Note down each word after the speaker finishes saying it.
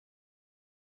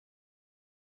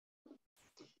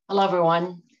Hello,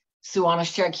 everyone.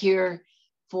 Sue.oneschuk here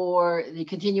for the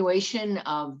continuation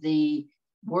of the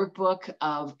workbook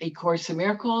of A Course in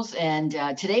Miracles. And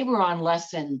today we're on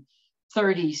lesson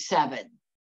 37.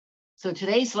 So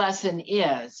today's lesson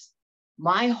is,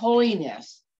 My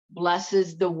Holiness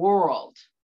Blesses the World.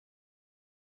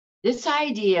 This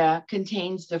idea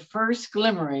contains the first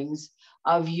glimmerings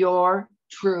of your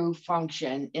true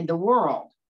function in the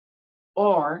world,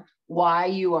 or why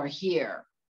you are here.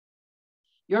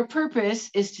 Your purpose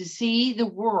is to see the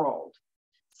world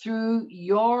through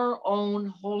your own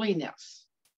holiness.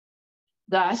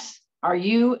 Thus, are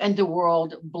you and the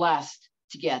world blessed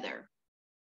together.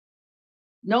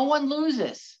 No one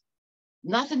loses.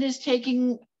 Nothing is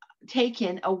taken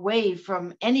away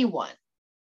from anyone.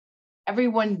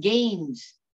 Everyone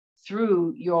gains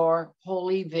through your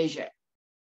holy vision.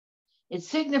 It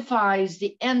signifies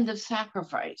the end of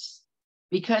sacrifice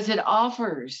because it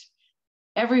offers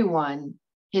everyone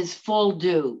his full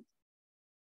due.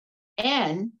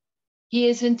 And he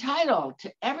is entitled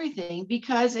to everything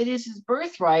because it is his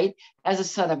birthright as a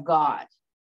son of God.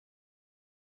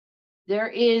 There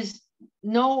is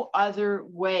no other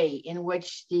way in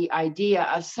which the idea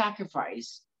of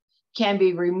sacrifice can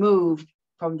be removed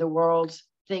from the world's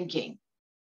thinking.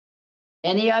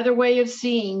 Any other way of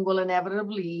seeing will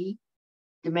inevitably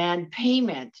demand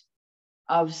payment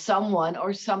of someone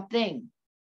or something.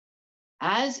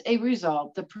 As a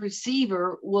result, the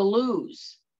perceiver will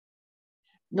lose,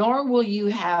 nor will you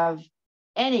have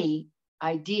any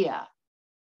idea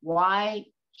why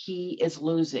he is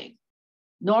losing,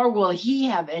 nor will he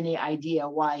have any idea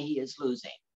why he is losing.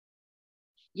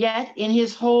 Yet is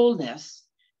his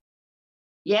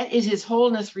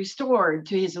wholeness restored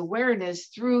to his awareness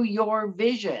through your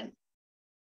vision.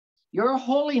 Your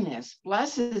holiness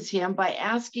blesses him by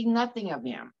asking nothing of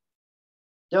him.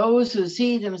 Those who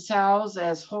see themselves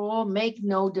as whole make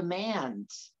no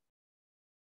demands.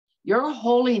 Your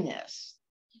holiness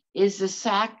is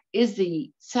the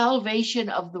salvation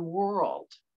of the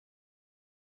world.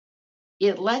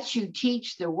 It lets you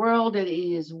teach the world that it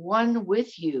is one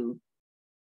with you,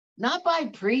 not by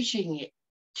preaching it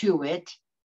to it,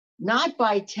 not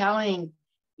by telling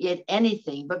it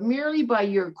anything, but merely by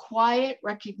your quiet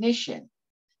recognition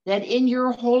that in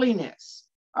your holiness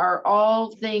are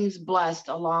all things blessed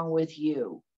along with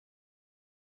you.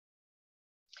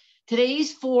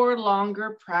 Today's 4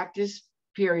 longer practice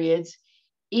periods,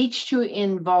 each to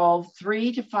involve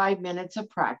 3 to 5 minutes of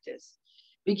practice,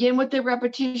 begin with the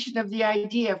repetition of the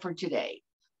idea for today,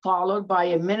 followed by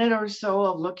a minute or so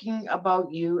of looking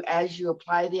about you as you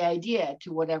apply the idea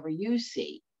to whatever you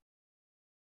see.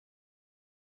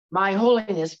 My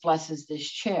holiness blesses this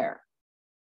chair.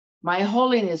 My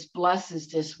holiness blesses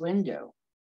this window.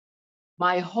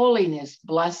 My holiness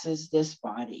blesses this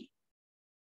body.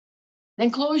 Then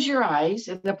close your eyes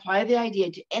and apply the idea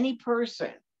to any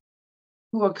person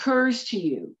who occurs to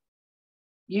you,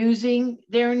 using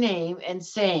their name and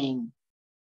saying,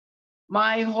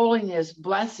 My holiness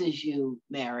blesses you,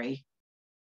 Mary.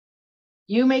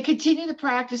 You may continue the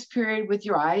practice period with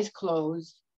your eyes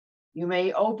closed. You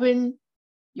may open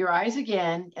your eyes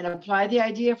again and apply the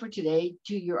idea for today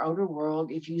to your outer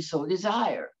world if you so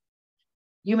desire.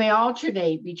 You may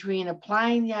alternate between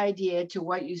applying the idea to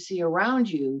what you see around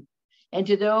you and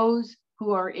to those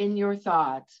who are in your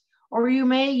thoughts, or you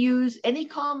may use any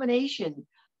combination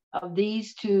of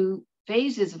these 2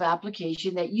 phases of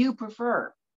application that you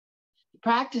prefer. The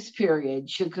practice period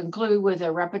should conclude with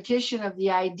a repetition of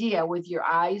the idea with your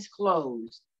eyes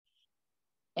closed,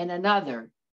 and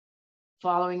another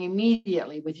following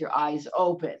immediately with your eyes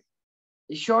open.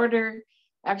 The shorter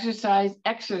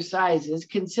exercises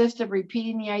consist of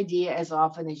repeating the idea as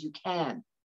often as you can.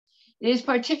 It is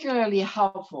particularly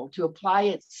helpful to apply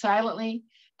it silently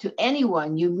to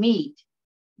anyone you meet,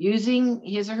 using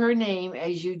his or her name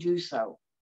as you do so.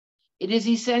 It is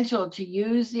essential to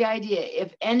use the idea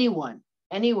if anyone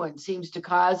seems to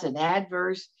cause an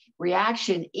adverse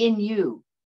reaction in you.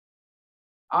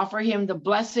 Offer him the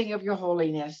blessing of your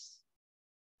holiness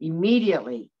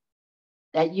immediately,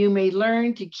 that you may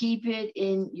learn to keep it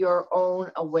in your own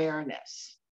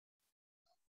awareness.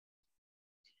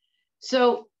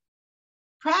 So,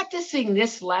 practicing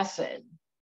this lesson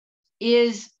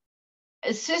is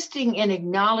assisting in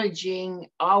acknowledging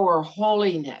our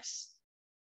holiness.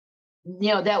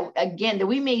 That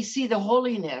we may see the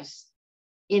holiness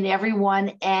in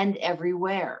everyone and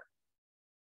everywhere.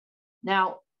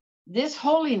 Now, this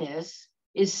holiness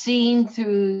is seen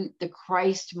through the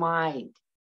Christ mind.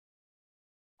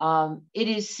 It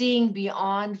is seeing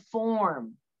beyond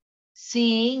form,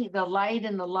 seeing the light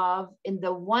and the love in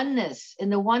the oneness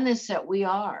that we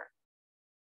are.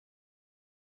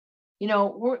 You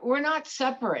know, we're not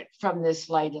separate from this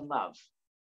light and love.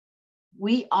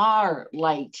 We are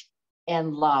light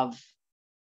and love.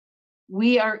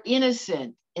 We are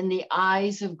innocent in the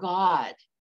eyes of God.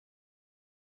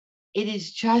 It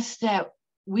is just that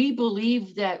we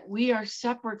believe that we are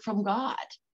separate from God.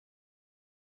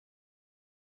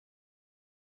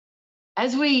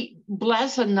 As we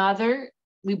bless another,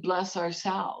 we bless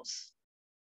ourselves.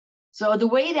 So the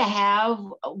way to have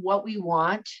what we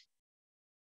want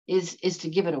is to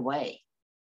give it away.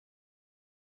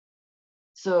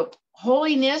 So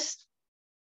holiness,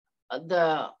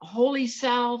 the holy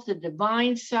self, the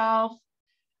divine self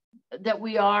that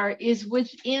we are is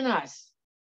within us.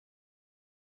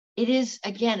 It is,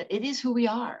 again, it is who we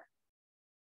are.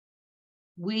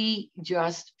 We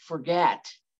just forget.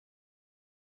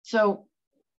 So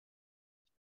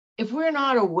if we're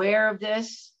not aware of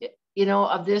this, you know,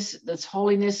 of this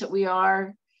holiness that we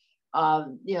are,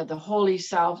 you know, the holy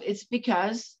self, it's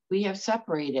because we have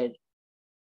separated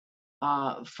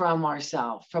from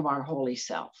ourself, from our holy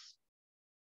self.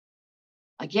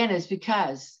 Again, it's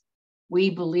because we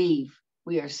believe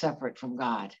we are separate from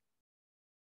God.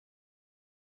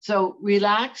 So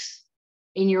relax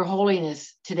in your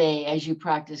holiness today as you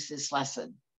practice this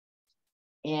lesson.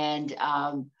 And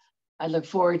I look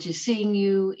forward to seeing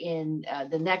you in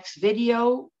the next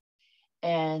video,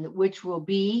 and which will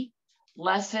be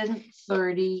lesson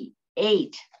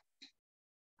 38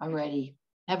 already.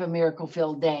 Have a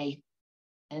miracle-filled day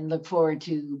and look forward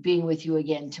to being with you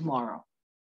again tomorrow.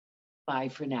 Bye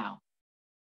for now.